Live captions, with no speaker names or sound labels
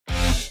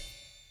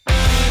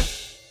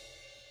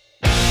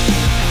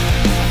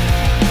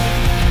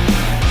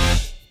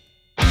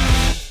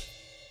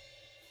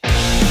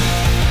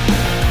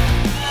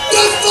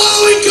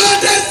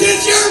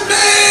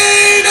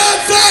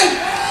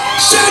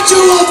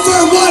scheduled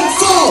for one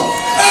fall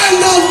and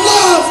the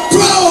Love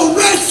Pro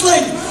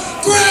Wrestling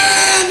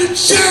Grand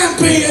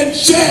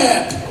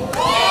Championship.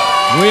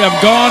 We have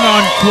gone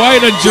on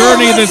quite a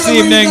journey this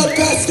evening. The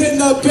best in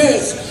the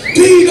biz,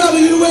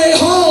 PWA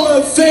Hall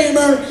of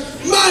Famer,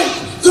 Mike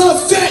the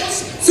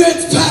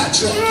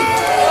Fitzpatrick.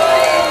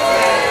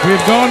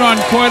 We've gone on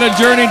quite a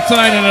journey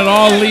tonight, and it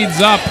all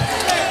leads up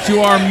to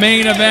our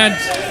main event,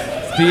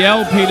 the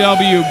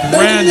LPW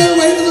Grand. Making their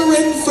way to the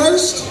ring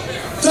first,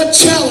 the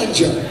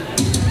challenger.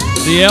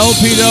 The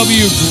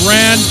LPW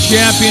Grand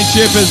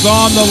Championship is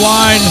on the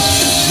line.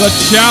 The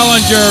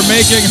challenger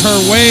making her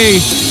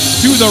way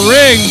to the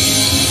ring.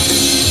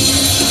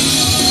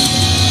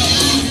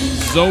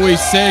 Zoë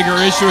Sager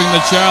issuing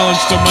the challenge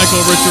to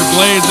Michael Richard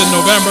Blais in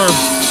November.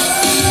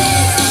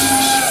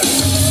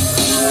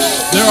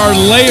 There are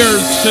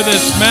layers to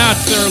this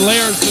match. There are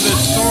layers to this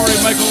story.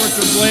 Michael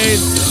Richard Blais,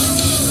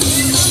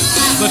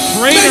 the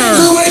trainer.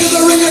 Making her way to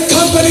the ring,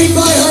 accompanied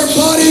by her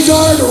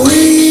bodyguard,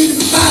 Reid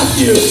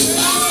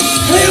Matthews.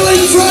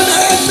 Hailing from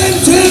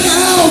Edmonton,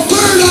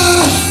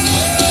 Alberta,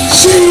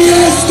 she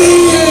is the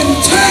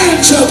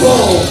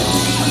Intangible,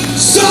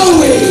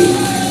 Zoë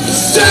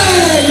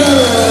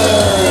Sager.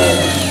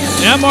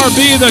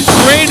 MRB, the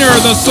trainer,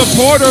 the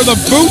supporter, the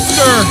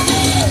booster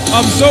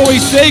of Zoë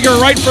Sager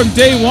right from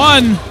day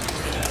one.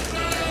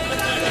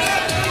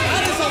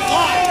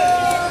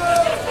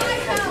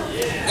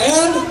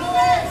 And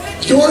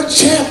your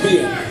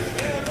champion.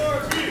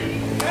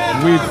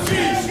 We've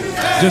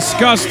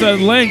discussed a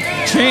length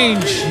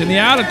change in the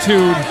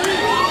attitude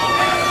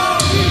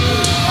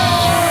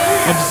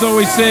of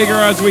Zoë Sager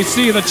as we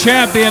see the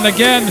champion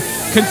again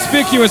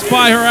conspicuous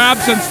by her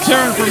absence,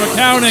 tearing from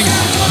accounting.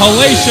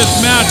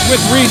 Hellacious match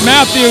with Reid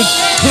Matthews,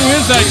 who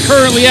is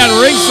currently at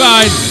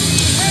ringside.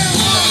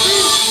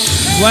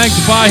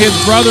 Flanked by his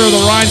brother, the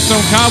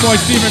Rhinestone Cowboy,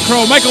 Stephen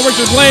Crow. Michael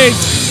Richard Blais,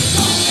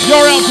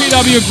 your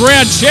LPW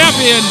Grand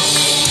Champion.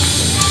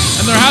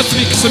 And there has to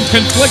be some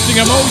conflicting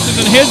emotions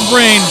in his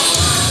brain,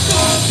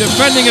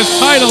 defending his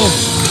title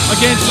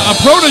against a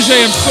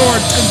protege of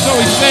sorts in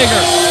Zoë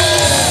Sager.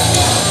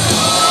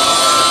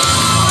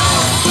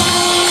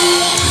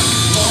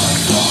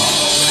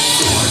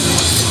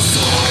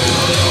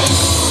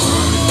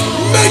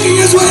 Making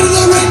his way to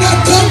the ring,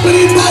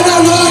 accompanied by the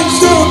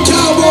Rhinestone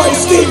Cowboy,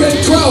 Stephen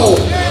Crow.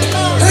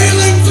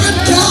 Hailing from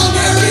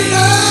Calgary,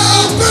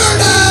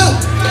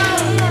 Alberta,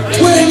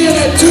 weighing in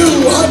at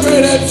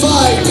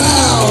 205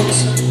 pounds.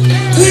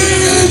 He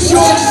is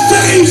your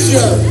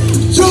savior,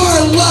 your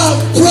Love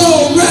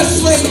Pro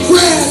Wrestling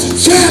Grand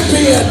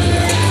Champion.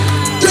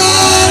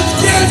 God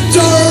gift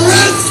to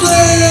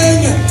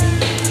wrestling,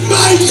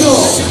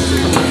 Michael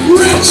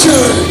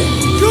Richard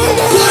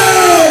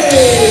Blais.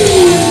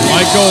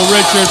 Michael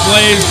Richard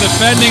Blais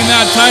defending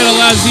that title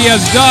as he has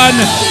done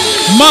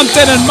month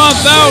in and month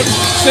out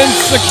since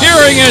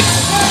securing it.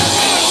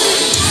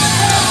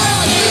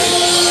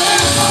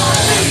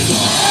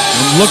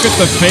 And look at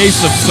the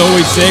face of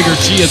Zoë Sager.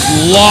 She is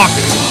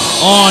locked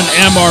on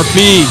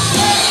MRB.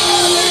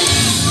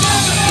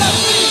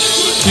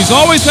 She's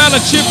always had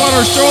a chip on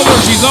her shoulder.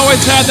 She's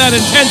always had that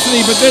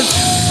intensity, but this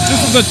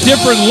is a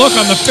different look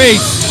on the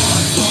face.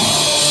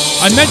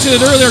 I mentioned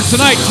it earlier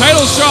tonight,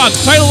 title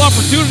shots, title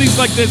opportunities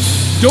like this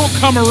don't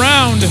come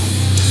around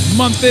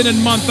month in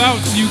and month out,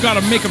 so you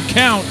gotta make them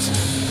count.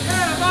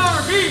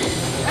 MRB,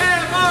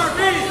 MRB,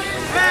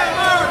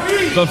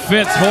 MRB. The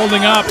Fitz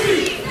holding up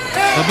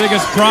the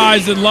biggest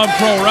prize in Love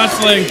Pro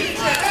Wrestling.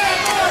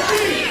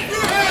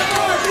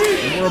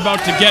 And we're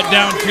about to get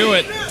down to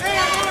it.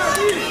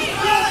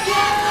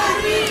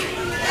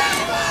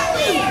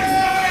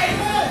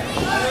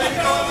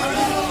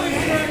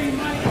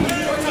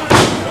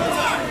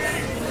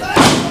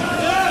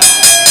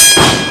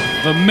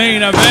 The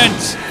main event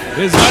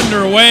is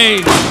underway.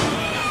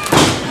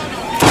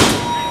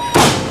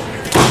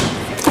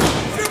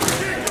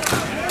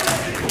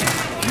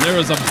 And there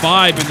is a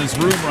vibe in this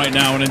room right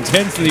now, an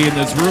intensity in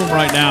this room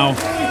right now.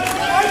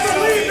 I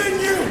believe in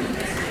you.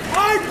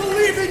 I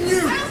believe in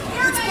you.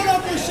 Let's put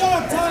up a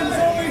shot time,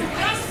 Zoe.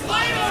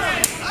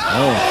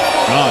 Oh,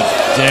 God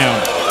damn.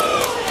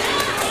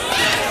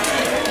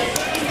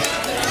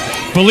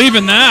 Believe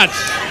in that.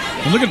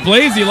 And look at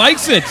Blais, he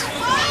likes it.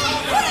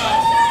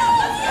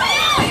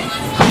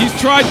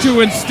 Tried to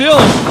instill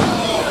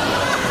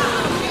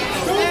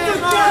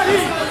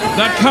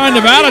that kind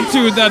of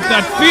attitude, that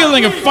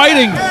feeling of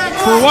fighting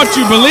for what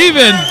you believe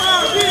in.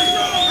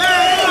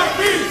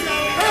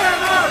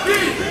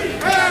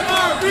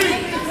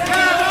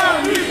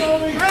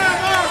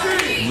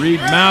 Reid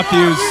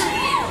Matthews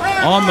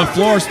on the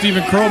floor.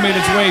 Stephen Crow made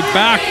his way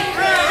back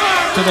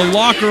to the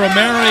locker room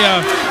area.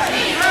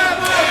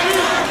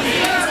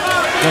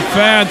 The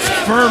fans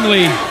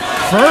firmly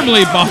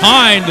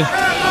behind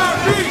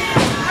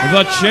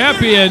the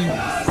champion.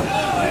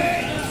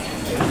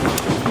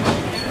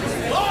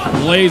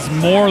 Blais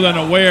more than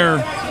aware.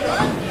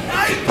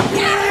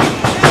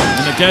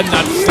 And again,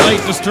 that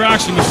slight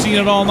distraction, we've seen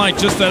it all night.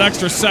 Just that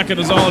extra second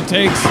is all it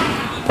takes.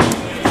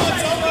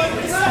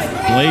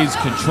 Blais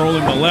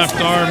controlling the left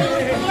arm.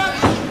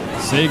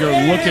 Sager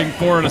looking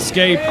for an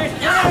escape.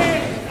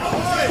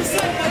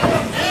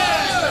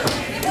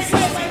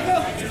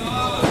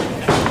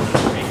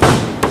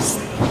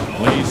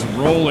 Blais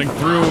rolling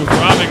through,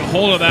 grabbing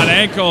hold of that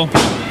ankle.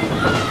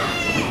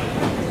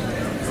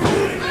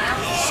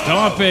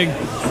 Stomping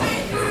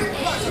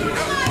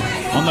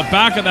on the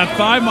back of that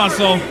thigh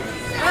muscle.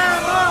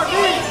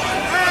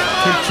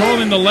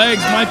 Controlling the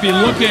legs, might be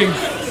looking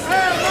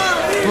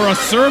for a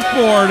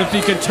surfboard if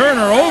he could turn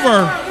her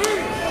over.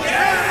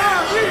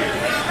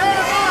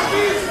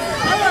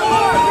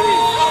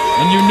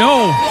 And you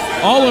know,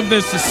 all of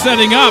this is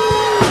setting up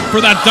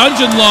for that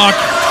dungeon lock.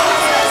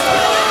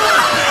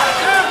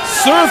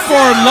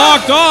 Surfboard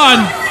locked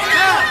on.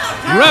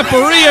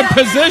 Referee in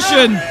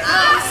position.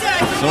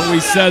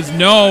 Zoë says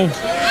no.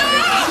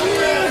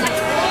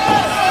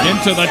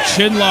 Into the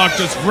chin lock,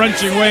 just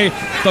wrenching away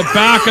the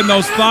back and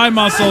those thigh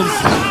muscles.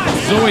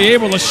 Zoë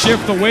able to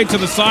shift the weight to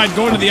the side,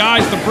 going to the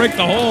eyes to break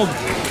the hold.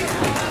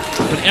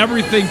 But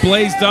everything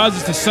Blais does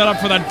is to set up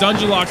for that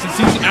dungeon lock. Since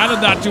he's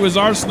added that to his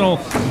arsenal,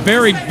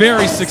 very,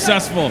 very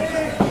successful.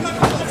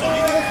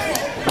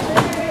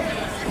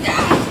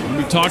 And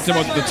we talked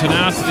about the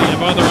tenacity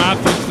of other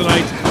athletes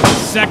tonight.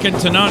 Second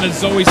to none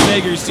is Zoë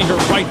Sager. You see her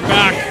right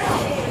back.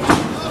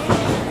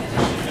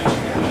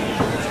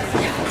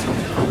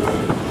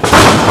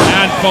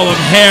 Handful of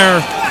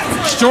hair.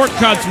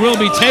 Shortcuts will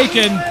be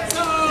taken.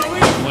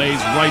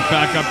 Blais right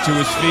back up to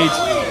his feet.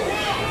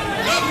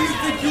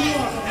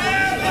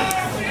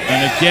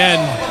 And again,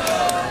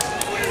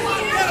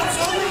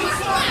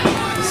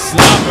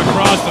 slap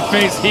across the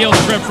face, heel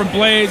trip from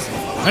Blais.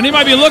 And he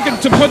might be looking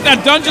to put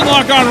that dungeon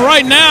lock on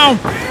right now.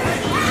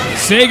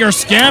 Sager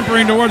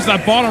scampering towards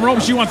that bottom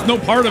rope. She wants no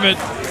part of it.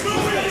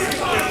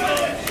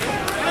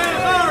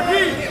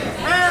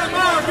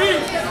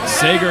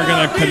 Sager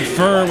going to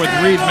confer with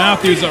Reid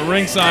Matthews at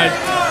ringside.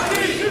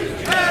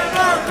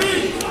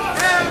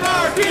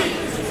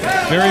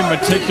 Very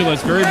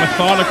meticulous, very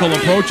methodical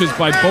approaches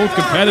by both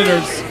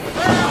competitors.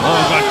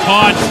 Oh, got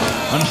caught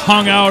and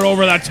hung out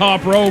over that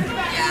top rope.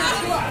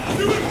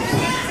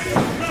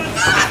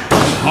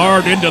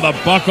 Hard into the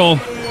buckle.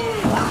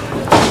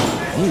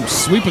 Ooh,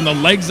 sweeping the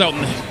legs out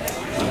and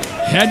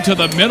head to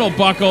the middle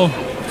buckle.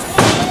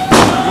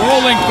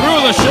 Rolling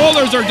through, the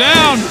shoulders are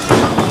down.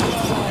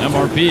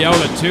 MRB out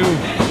at 2.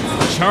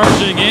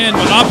 Charging in,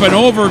 but up and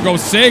over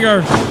goes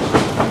Sager.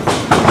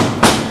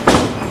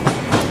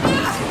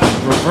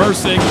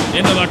 Reversing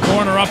into the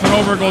corner, up and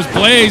over goes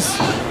Blais.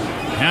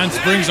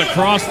 Handsprings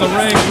across the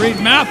ring. Reid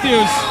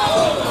Matthews,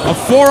 a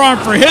forearm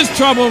for his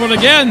trouble, but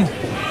again,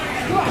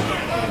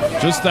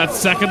 just that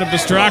second of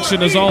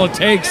distraction is all it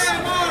takes.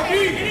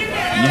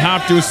 You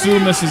have to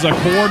assume this is a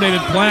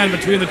coordinated plan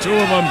between the two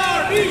of them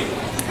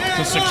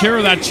to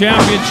secure that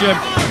championship.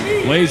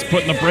 Blais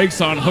putting the brakes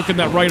on, hooking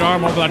that right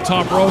arm over that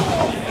top rope.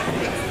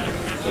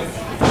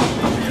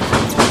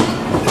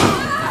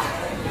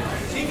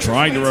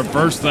 Trying to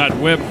reverse that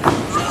whip.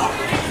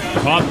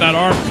 Caught that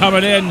arm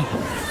coming in.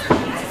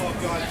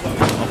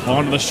 Up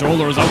onto the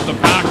shoulders, out the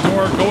back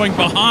door, going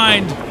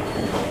behind.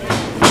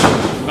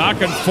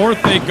 Back and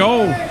forth they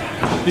go.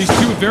 These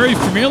two very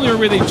familiar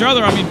with each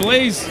other. I mean,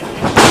 Blais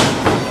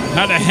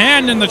had a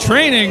hand in the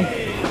training.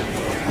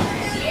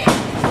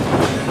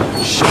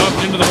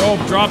 Shoved into the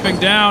rope, dropping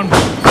down.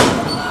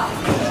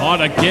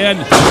 Caught again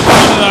into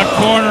that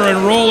corner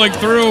and rolling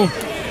through.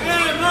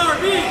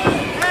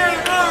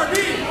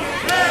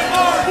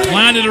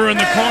 Landed her in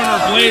the corner.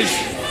 Blais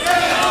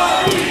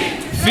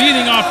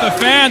feeding off the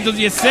fans as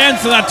he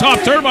ascends to that top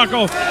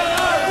turnbuckle.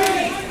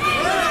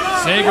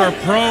 Sager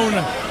prone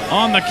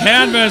on the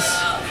canvas.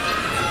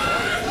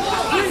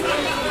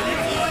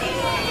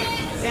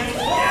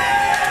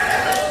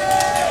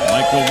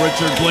 Michael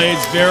Richard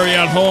Blais very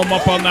at home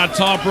up on that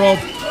top rope.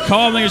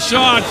 Calling a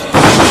shot.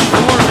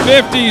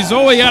 450.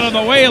 Zoë out of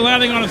the way,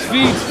 landing on his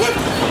feet.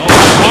 Oh,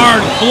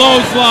 hard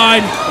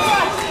clothesline.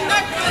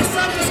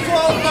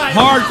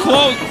 Hard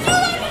close.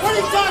 What are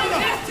you talking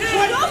about?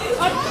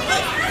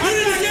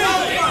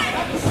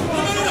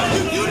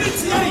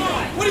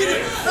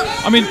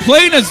 I mean,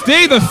 plain as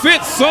day, the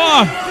Fit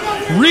saw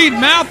Reid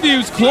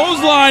Matthews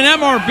clothesline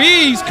MRB.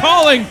 He's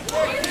calling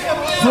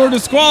for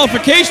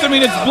disqualification. I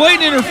mean, it's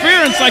blatant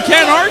interference. I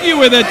can't argue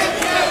with it.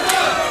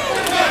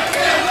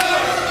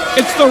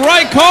 It's the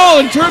right call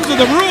in terms of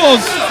the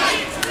rules.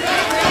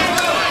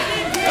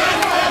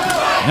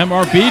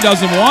 MRB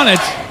doesn't want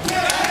it.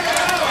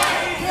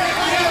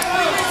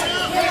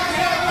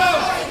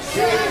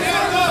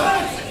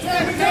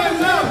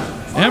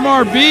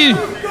 MRB,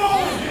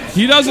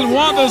 he doesn't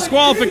want the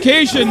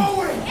disqualification.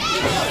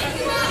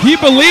 He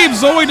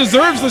believes Zoë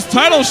deserves this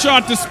title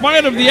shot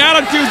despite of the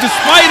attitude,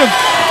 despite of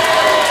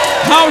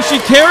how she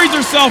carries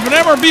herself, and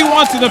MRB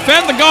wants to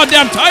defend the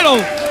goddamn title.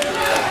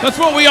 That's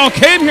what we all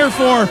came here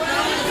for.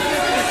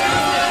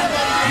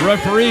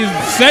 Referee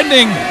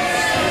sending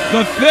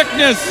the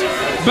thickness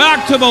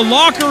back to the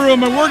locker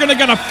room, and we're going to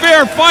get a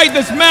fair fight.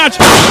 This match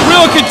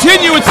will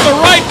continue. It's the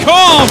right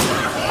call.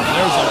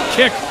 There's a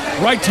kick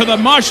right to the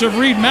mush of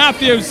Reid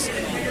Matthews.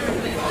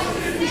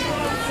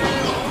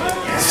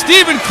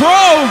 Stephen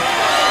Crow.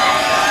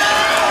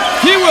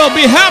 He will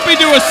be happy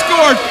to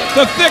escort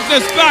the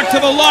thickness back to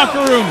the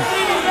locker room.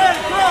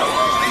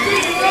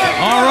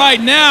 All right,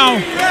 now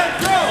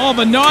all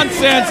the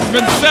nonsense has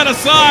been set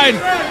aside.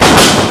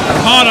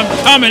 Caught him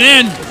coming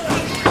in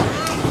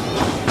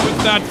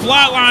with that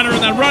flatliner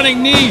and that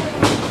running knee.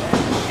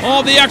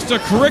 All the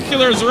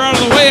extracurriculars are out of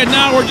the way, and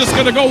now we're just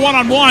going to go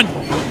one-on-one.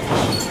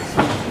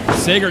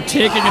 Sager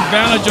taking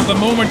advantage of the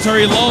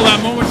momentary lull,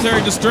 that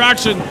momentary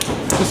distraction.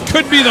 This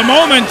could be the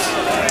moment.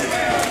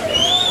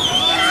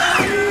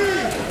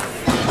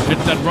 Hit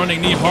that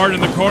running knee hard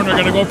in the corner,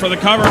 going to go for the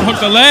cover and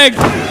hook the leg.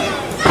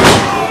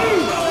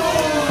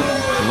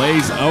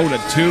 Blais out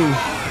at 2.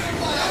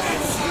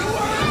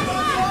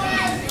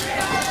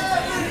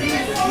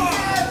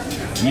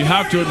 You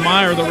have to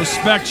admire the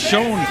respect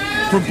shown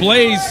for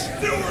Blais,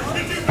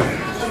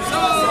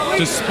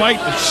 despite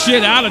the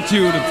shit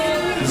attitude of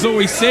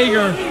Zoë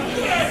Sager.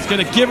 It's going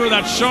to give her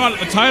that shot at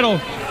the title.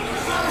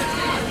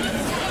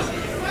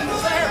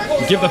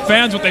 Give the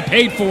fans what they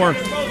paid for.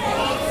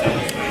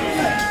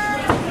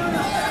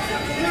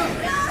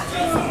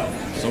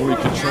 Zoë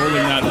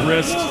controlling that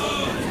wrist.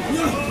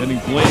 Getting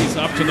Blais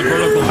up to the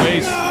vertical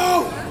base.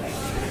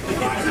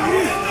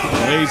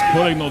 Blais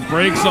putting those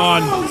brakes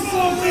on. Blais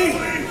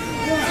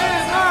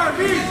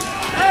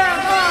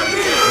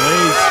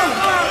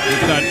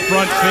with that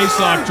front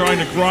face-off trying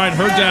to grind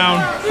her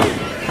down.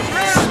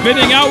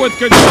 Spinning out with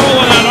control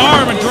of that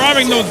arm and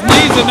driving those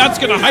knees, and that's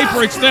going to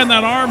hyperextend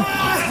that arm.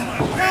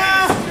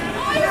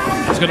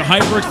 It's going to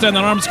hyperextend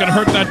that arm. It's going to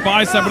hurt that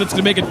bicep, but it's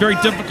going to make it very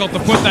difficult to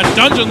put that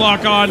dungeon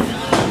lock on.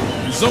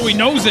 Zoë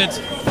knows it.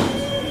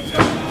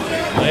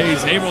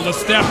 Blais able to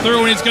step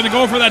through, and he's going to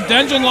go for that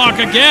dungeon lock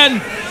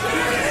again.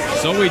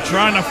 Zoë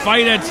trying to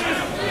fight it.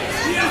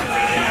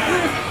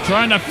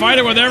 Trying to fight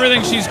it with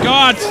everything she's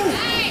got.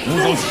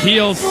 Ooh, those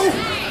heels.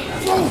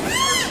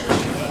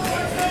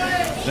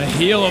 The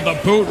heel of the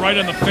boot right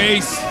in the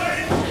face.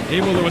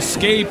 Able to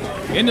escape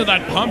into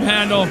that pump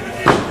handle.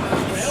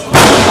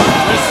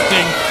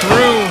 Twisting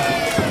through.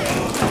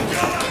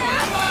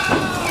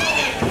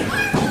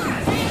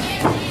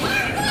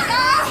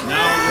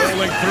 Now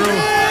rolling through.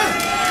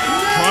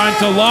 Trying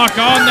to lock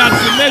on that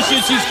submission.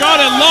 She's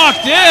got it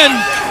locked in.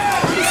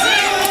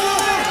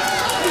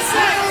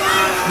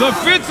 The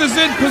Fitz is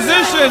in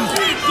position.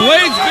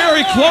 Blais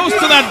very close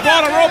to that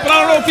bottom rope, but I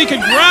don't know if he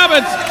can grab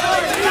it.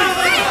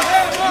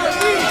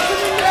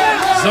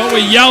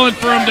 Zoë yelling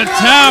for him to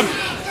tap.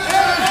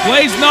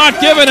 Blais not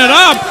giving it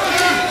up.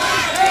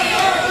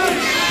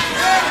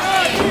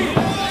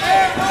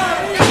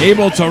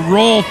 Able to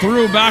roll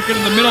through back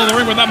into the middle of the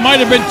ring, but that might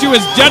have been to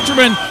his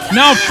detriment.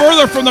 Now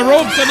further from the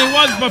ropes than he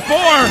was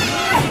before.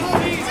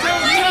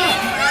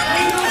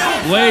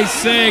 Blais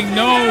saying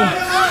no.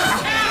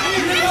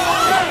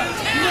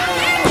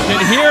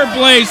 Can hear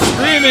Blais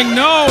screaming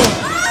no.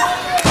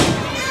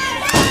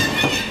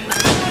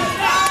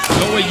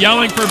 Zoë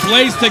yelling for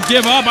Blais to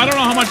give up. I don't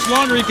know how much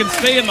longer he can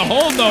stay in the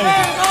hold though.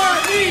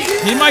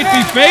 He might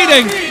be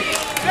fading.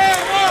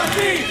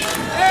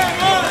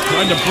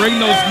 Trying to bring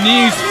those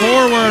knees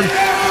forward.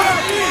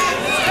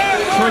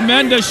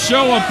 Tremendous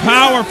show of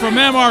power from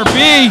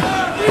MRB.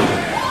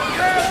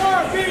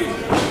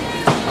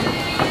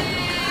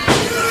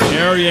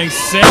 Carrying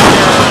Sager,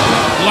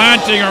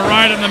 planting her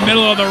right in the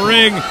middle of the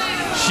ring.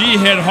 She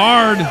hit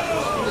hard.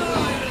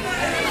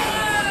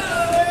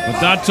 But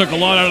that took a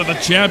lot out of the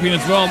champion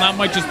as well, and that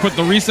might just put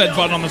the reset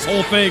button on this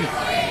whole thing.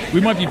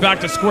 We might be back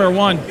to square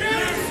one.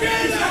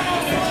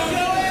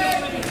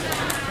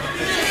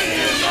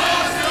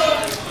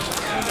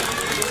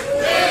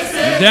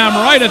 You're damn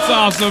right it's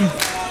awesome.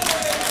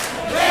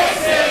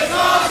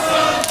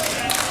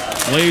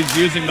 Blais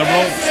using the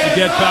ropes to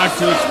get back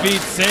to his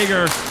feet.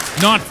 Sager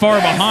not far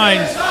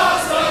behind.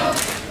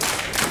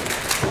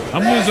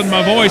 I'm losing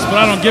my voice, but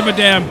I don't give a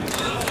damn.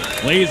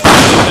 Blais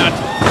using that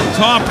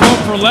top rope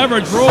for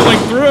leverage, rolling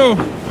through.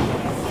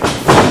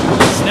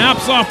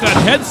 Snaps off that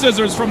head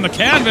scissors from the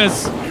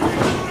canvas.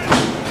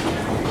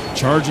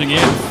 Charging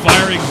in,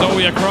 firing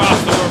Zoë across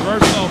the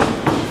reversal.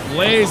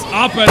 Blais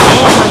up and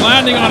over,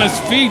 landing on his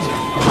feet.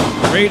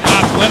 Great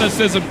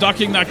athleticism,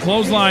 ducking that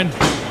clothesline.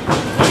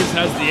 Blais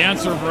has the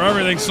answer for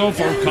everything so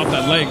far. Caught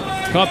that leg.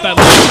 Caught that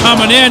leg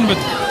coming in, but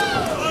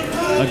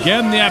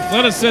again, the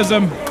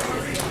athleticism.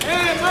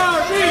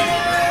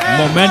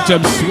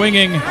 Momentum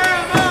swinging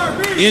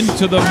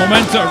into the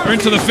momentum, or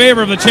into the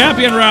favor of the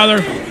champion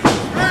rather.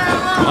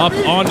 Up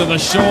onto the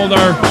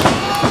shoulder.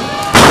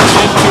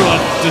 Into a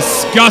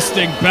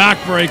disgusting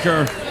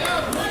backbreaker.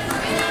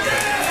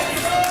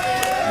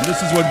 And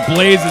this is when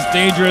Blais is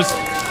dangerous.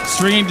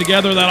 Stringing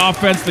together that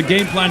offense, the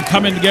game plan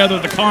coming together,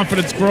 the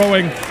confidence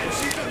growing.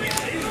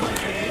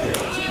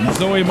 And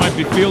Zoë might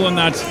be feeling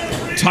that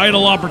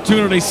title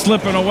opportunity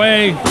slipping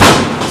away.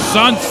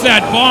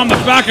 Sunset bomb, the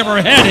back of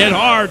her head hit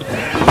hard.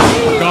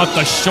 Got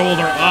the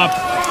shoulder up.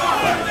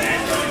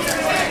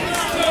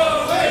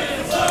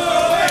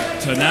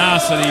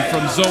 Tenacity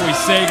from Zoë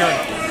Sager.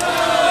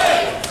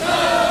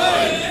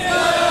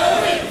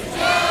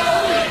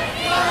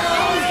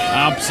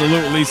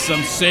 Absolutely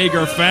some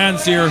Sager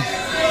fans here.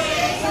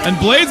 And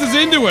Blais is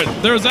into it.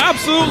 There's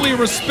absolutely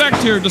respect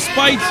here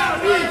despite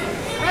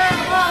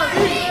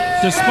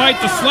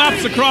the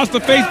slaps across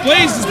the face.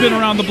 Blais has been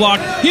around the block.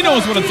 He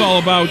knows what it's all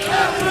about.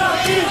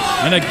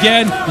 And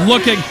again,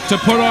 looking to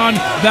put on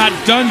that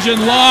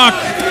dungeon lock.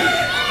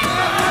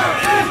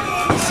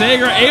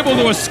 Sager able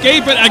to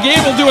escape it,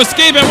 able to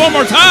escape it one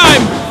more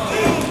time.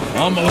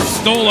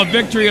 Almost stole a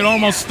victory and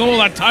almost stole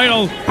that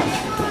title.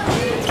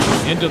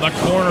 Into the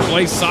corner,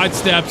 Blais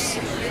sidesteps.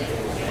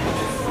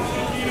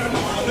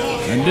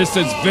 And this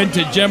is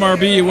vintage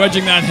MRB,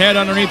 wedging that head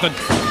underneath the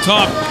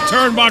top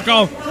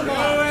turnbuckle.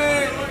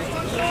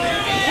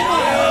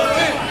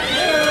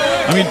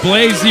 I mean,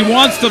 Blais, he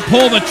wants to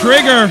pull the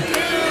trigger.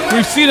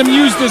 We've seen him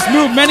use this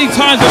move many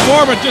times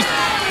before, but just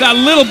that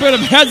little bit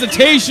of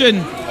hesitation,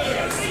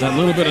 that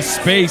little bit of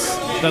space,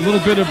 that little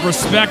bit of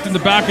respect in the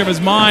back of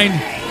his mind,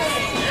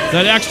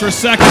 that extra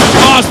second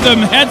cost him.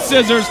 Head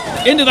scissors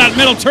into that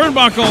middle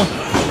turnbuckle.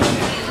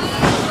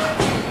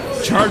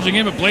 Charging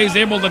in, but Blais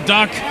able to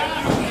duck.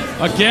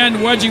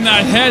 Again, wedging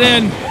that head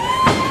in.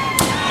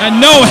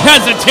 And no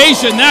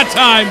hesitation that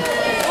time.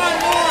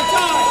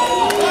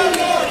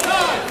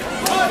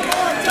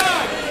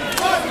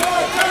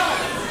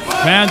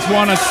 Fans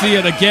want to see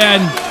it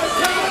again.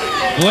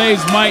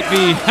 Blais might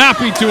be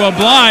happy to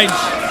oblige.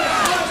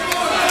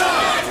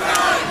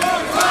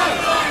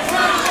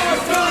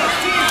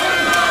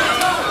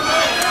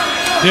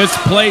 This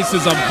place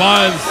is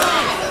abuzz.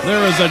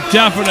 There is a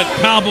definite,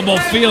 palpable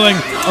feeling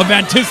of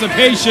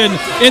anticipation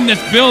in this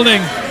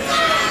building.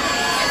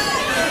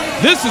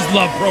 This is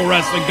Love Pro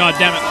Wrestling,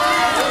 goddammit.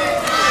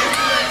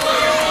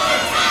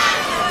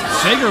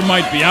 Sager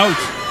might be out.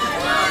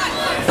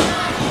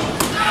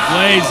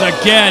 Blais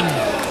again.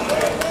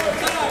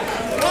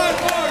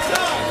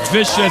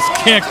 Vicious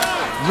kick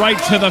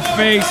right to the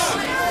face.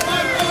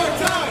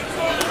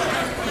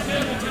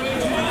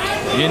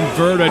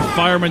 Inverted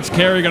fireman's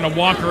carry, gonna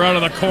walk her out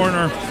of the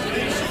corner.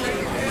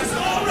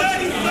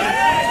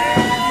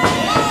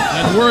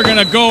 And we're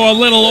gonna go a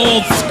little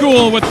old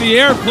school with the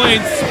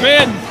airplane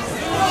spin.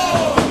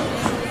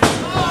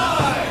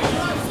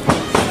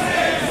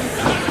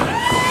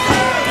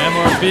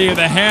 MRB,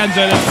 the hands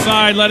at his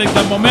side, letting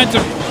the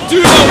momentum do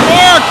the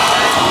work.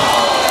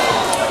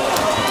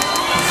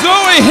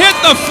 Zoë hit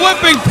the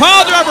flipping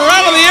pile driver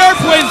out of the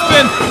airplane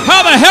spin.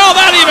 How the hell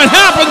that even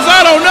happens,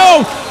 I don't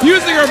know.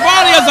 Using her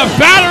body as a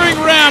battering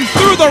ram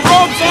through the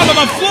ropes onto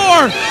the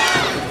floor.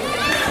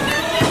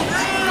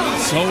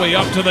 Zoë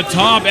up to the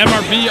top.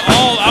 MRB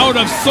all out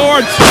of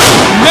sorts.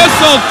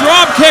 Missile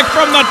drop kick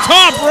from the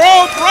top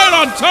rope, right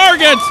on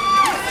target.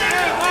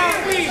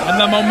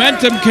 And the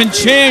momentum can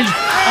change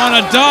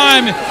on a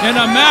dime in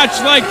a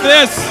match like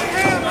this.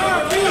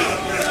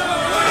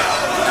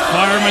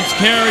 Fireman's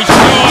carry,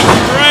 showing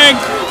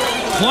strength.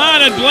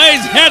 Planted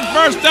Blais head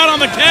first down on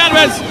the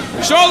canvas.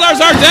 Shoulders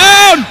are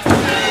down.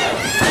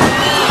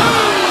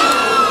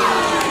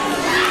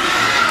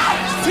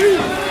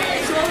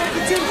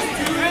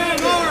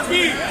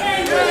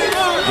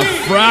 A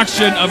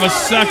fraction of a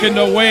second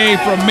away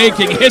from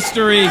making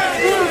history.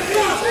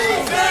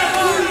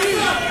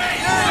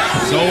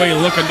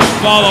 Zoë looking to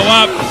follow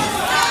up.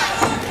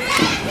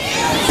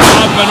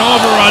 Up and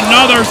over,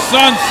 another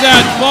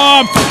sunset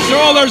bomb.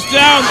 Shoulders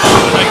down.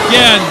 And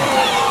again,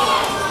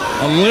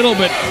 a little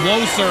bit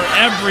closer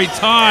every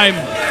time.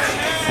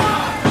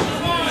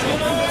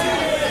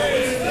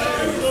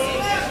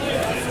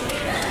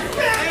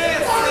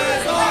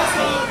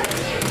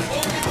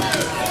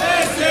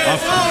 A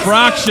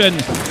fraction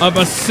of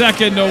a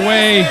second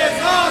away.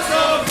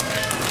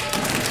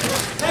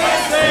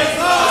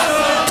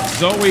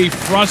 Zoë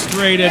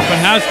frustrated, but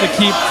has to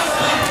keep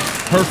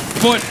her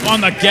foot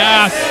on the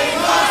gas.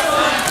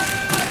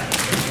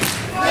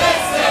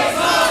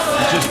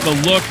 Just the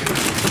look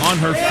on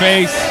her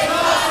face.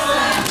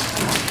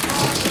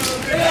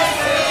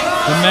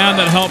 The man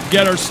that helped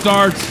get her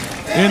start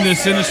in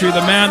this industry,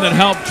 the man that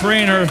helped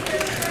train her,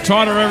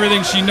 taught her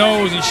everything she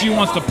knows, and she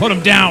wants to put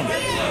him down.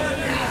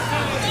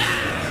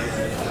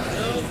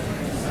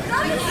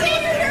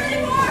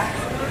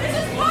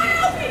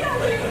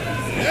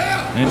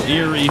 An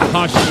eerie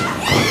hush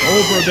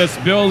over this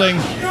building.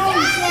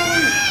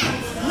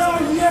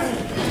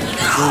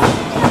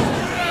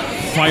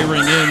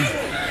 Firing in.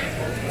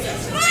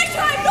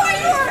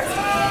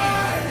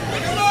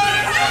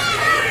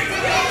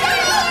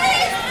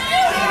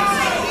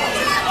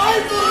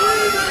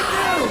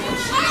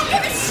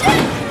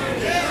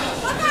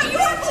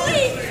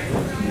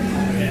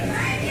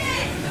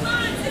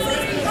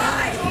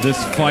 This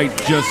fight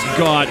just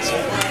got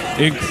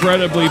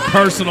incredibly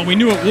personal. We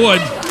knew it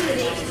would.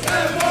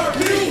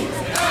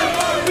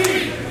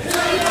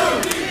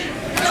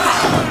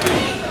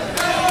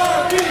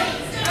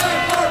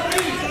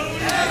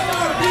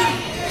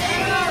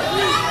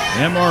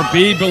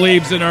 MRB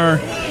believes in her.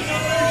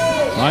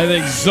 I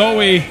think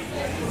Zoë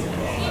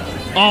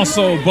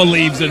also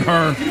believes in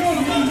her.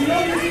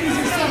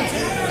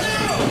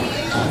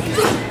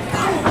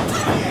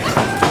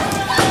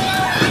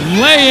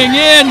 Laying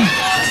in.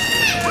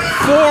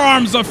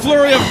 forearms, a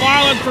flurry of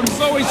violence from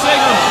Zoë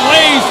Sager.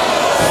 Blais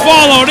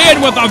followed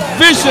in with a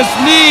vicious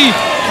knee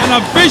and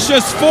a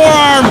vicious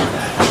forearm.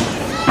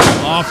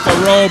 Off the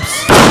ropes.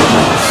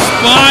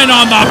 Spine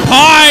on the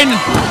pine.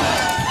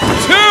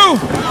 2.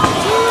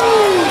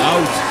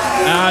 Out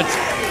at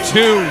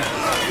 2.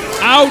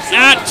 Out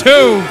at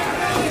 2.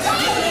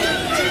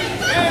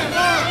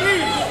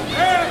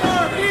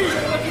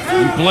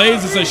 And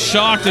Blais is as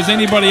shocked as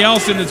anybody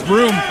else in this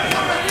room.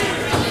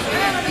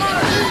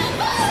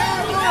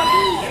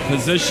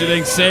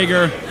 Positioning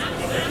Sager.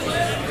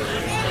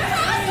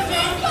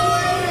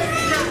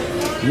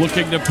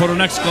 Looking to put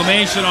an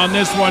exclamation on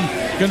this one.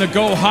 Gonna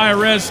go high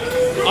risk.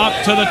 Up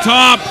to the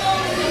top.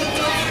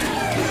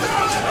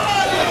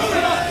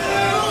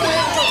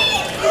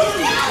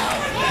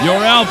 Your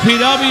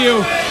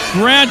LPW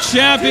Grand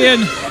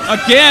Champion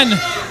again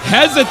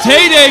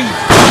hesitating.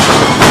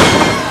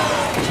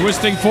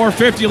 Twisting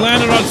 450,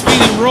 landed on his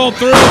feet and rolled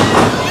through.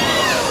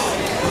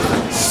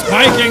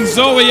 Spiking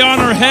Zoe on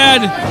her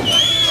head.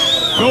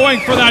 Going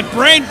for that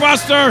brain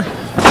buster.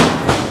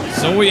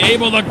 Zoe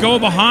able to go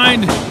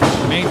behind.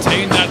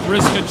 Maintain that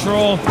wrist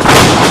control.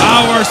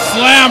 Power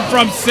slam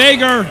from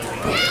Sager.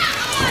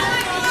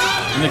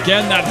 And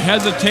again, that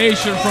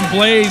hesitation from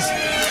Blais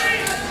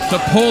to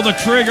pull the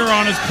trigger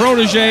on his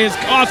protege is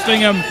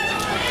costing him.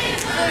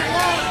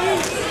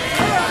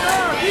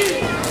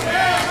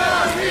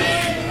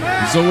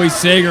 Zoë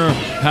Sager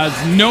has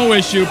no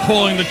issue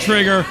pulling the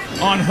trigger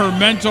on her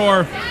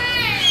mentor.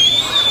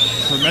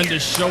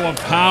 Tremendous show of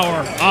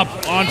power up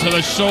onto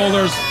the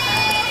shoulders.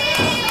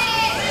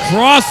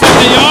 Crossing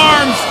the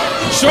arms.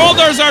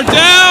 Shoulders are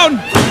down.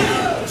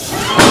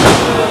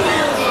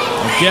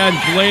 Again,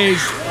 Blais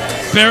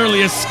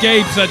barely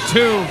escapes at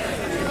 2.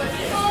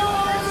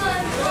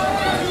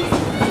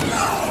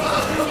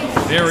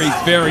 Very,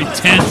 very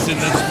tense in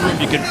this room.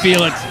 You can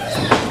feel it.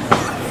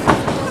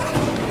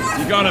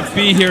 You gotta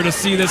be here to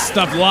see this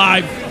stuff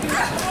live.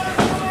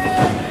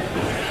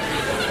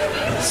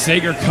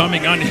 Sager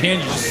coming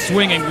unhinged,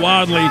 swinging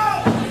wildly.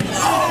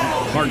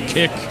 Hard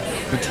kick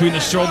between the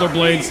shoulder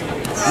blades.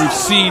 We've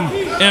seen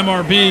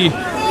MRB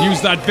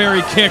use that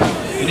very kick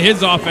in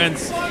his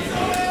offense.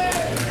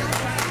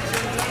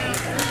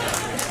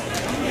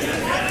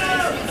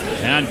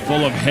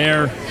 Handful of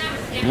hair.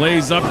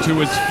 Blais up to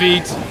his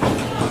feet.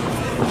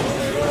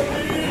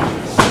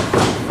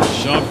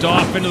 Shoved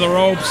off into the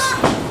ropes.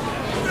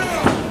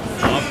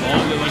 Up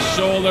onto the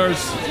shoulders.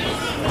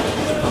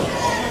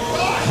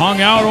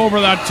 Hung out over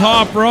that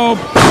top rope.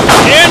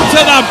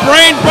 Into the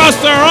brain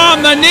buster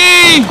on the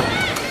knee.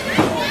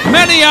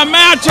 Many a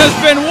match has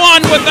been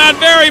won with that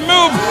very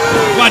move,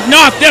 but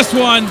not this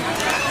one.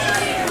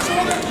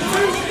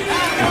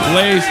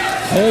 Blais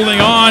holding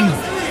on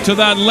to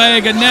that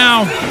leg, and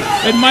now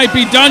it might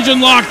be dungeon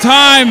lock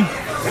time.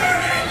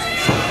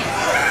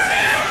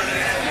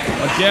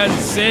 Again,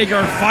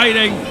 Sager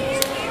fighting.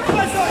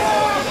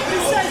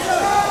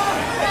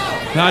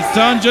 That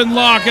dungeon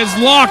lock is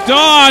locked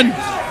on.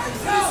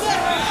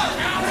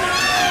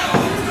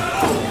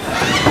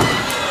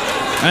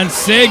 And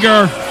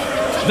Sager,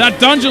 that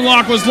dungeon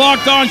lock was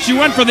locked on. She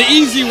went for the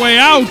easy way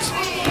out.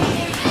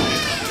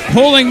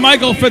 Pulling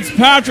Michael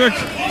Fitzpatrick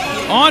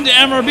onto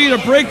MRB to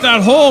break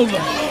that hold.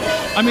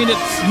 I mean,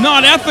 it's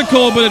not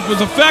ethical, but it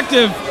was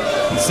effective.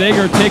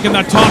 Sager taking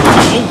that top.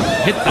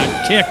 Oh, hit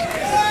that kick.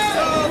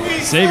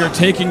 Sager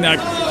taking that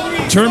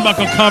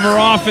turnbuckle cover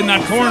off in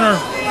that corner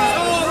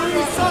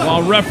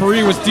while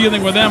referee was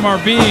dealing with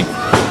MRB.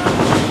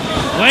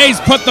 Blais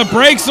put the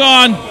brakes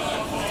on.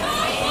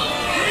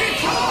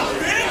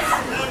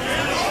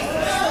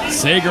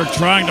 Sager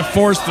trying to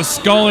force the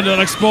skull into that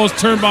exposed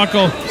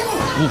turnbuckle.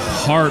 Ooh,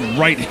 hard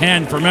right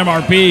hand from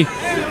MRB.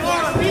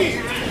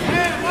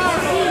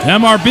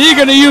 MRB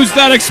gonna use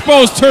that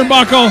exposed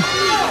turnbuckle.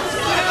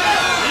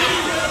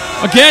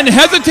 Again,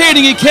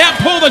 hesitating, he can't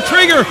pull the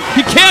trigger.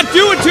 He can't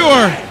do it to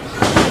her.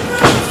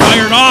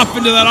 Fired off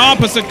into that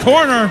opposite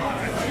corner.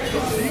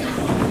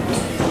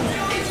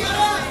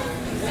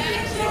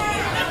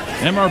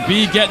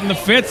 MRB getting the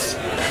fits to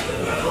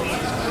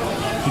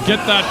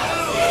get that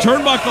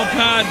turnbuckle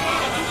pad.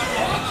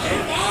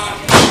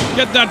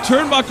 Get that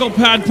turnbuckle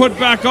pad put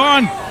back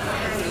on.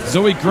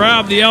 Zoe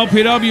grabbed the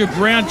LPW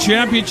Grand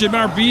Championship.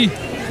 MRB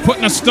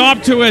putting a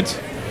stop to it.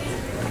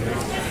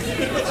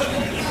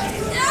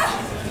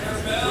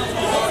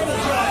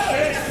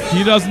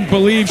 He doesn't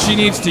believe she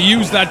needs to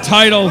use that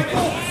title.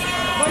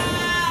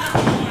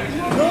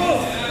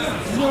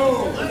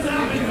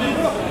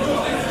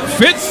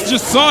 Fitz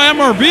just saw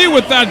MRB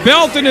with that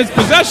belt in his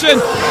possession.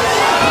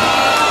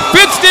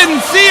 Fitz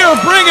didn't see her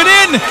bring it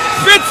in.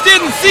 Fitz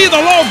didn't see the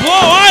low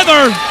blow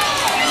either.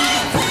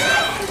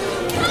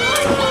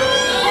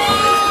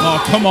 Oh,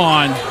 come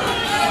on.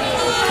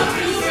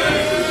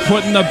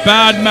 Putting the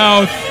bad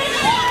mouth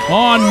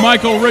on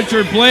Michael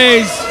Richard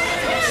Blais.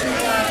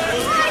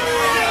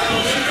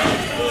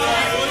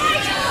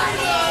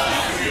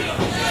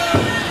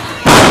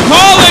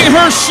 Calling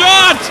her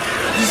shot.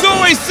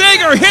 Zoë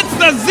Sager hits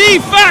the Z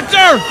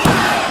factor.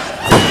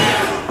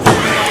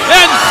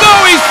 And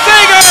Zoë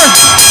Sager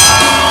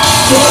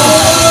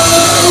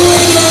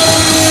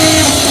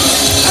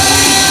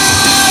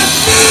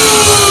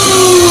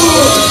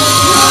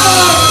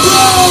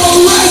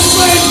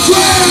Wrestling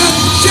Grand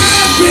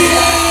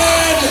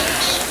Champion,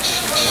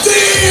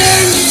 the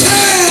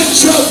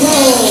Intangible,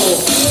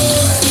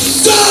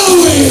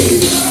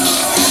 Zoë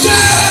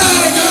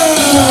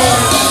Sager!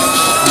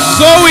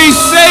 Zoë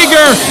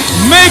Sager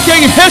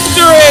making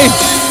history.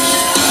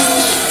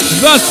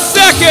 The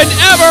second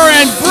ever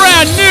and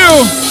brand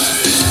new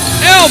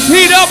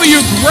LPW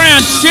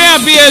Grand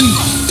Champion.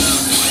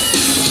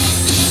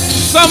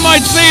 Some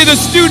might say the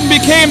student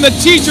became the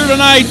teacher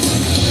tonight.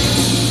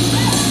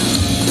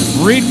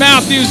 Reid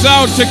Matthews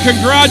out to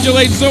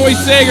congratulate Zoë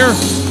Sager,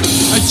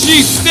 and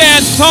she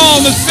stands tall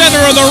in the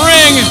center of the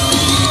ring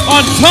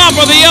on top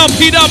of the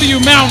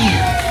LPW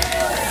mountain.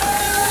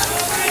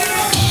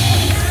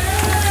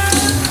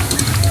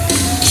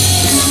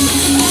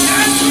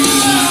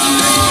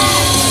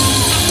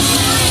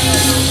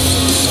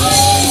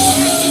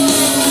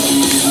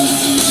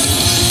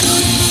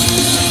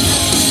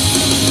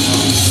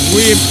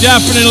 We've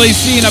definitely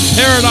seen a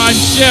paradigm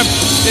shift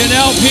in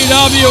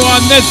LPW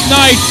on this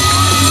night.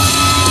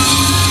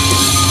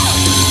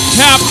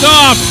 Capped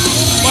off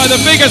by the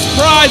biggest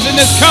prize in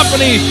this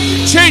company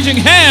changing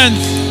hands.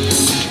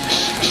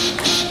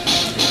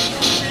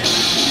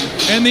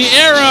 And the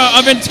era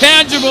of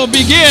Intangible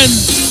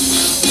begins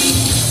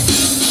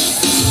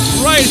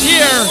right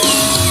here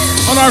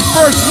on our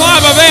first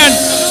live event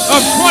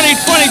of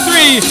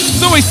 2023.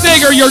 Zoë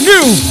Sager, your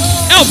new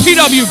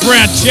LPW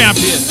Grand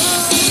Champion.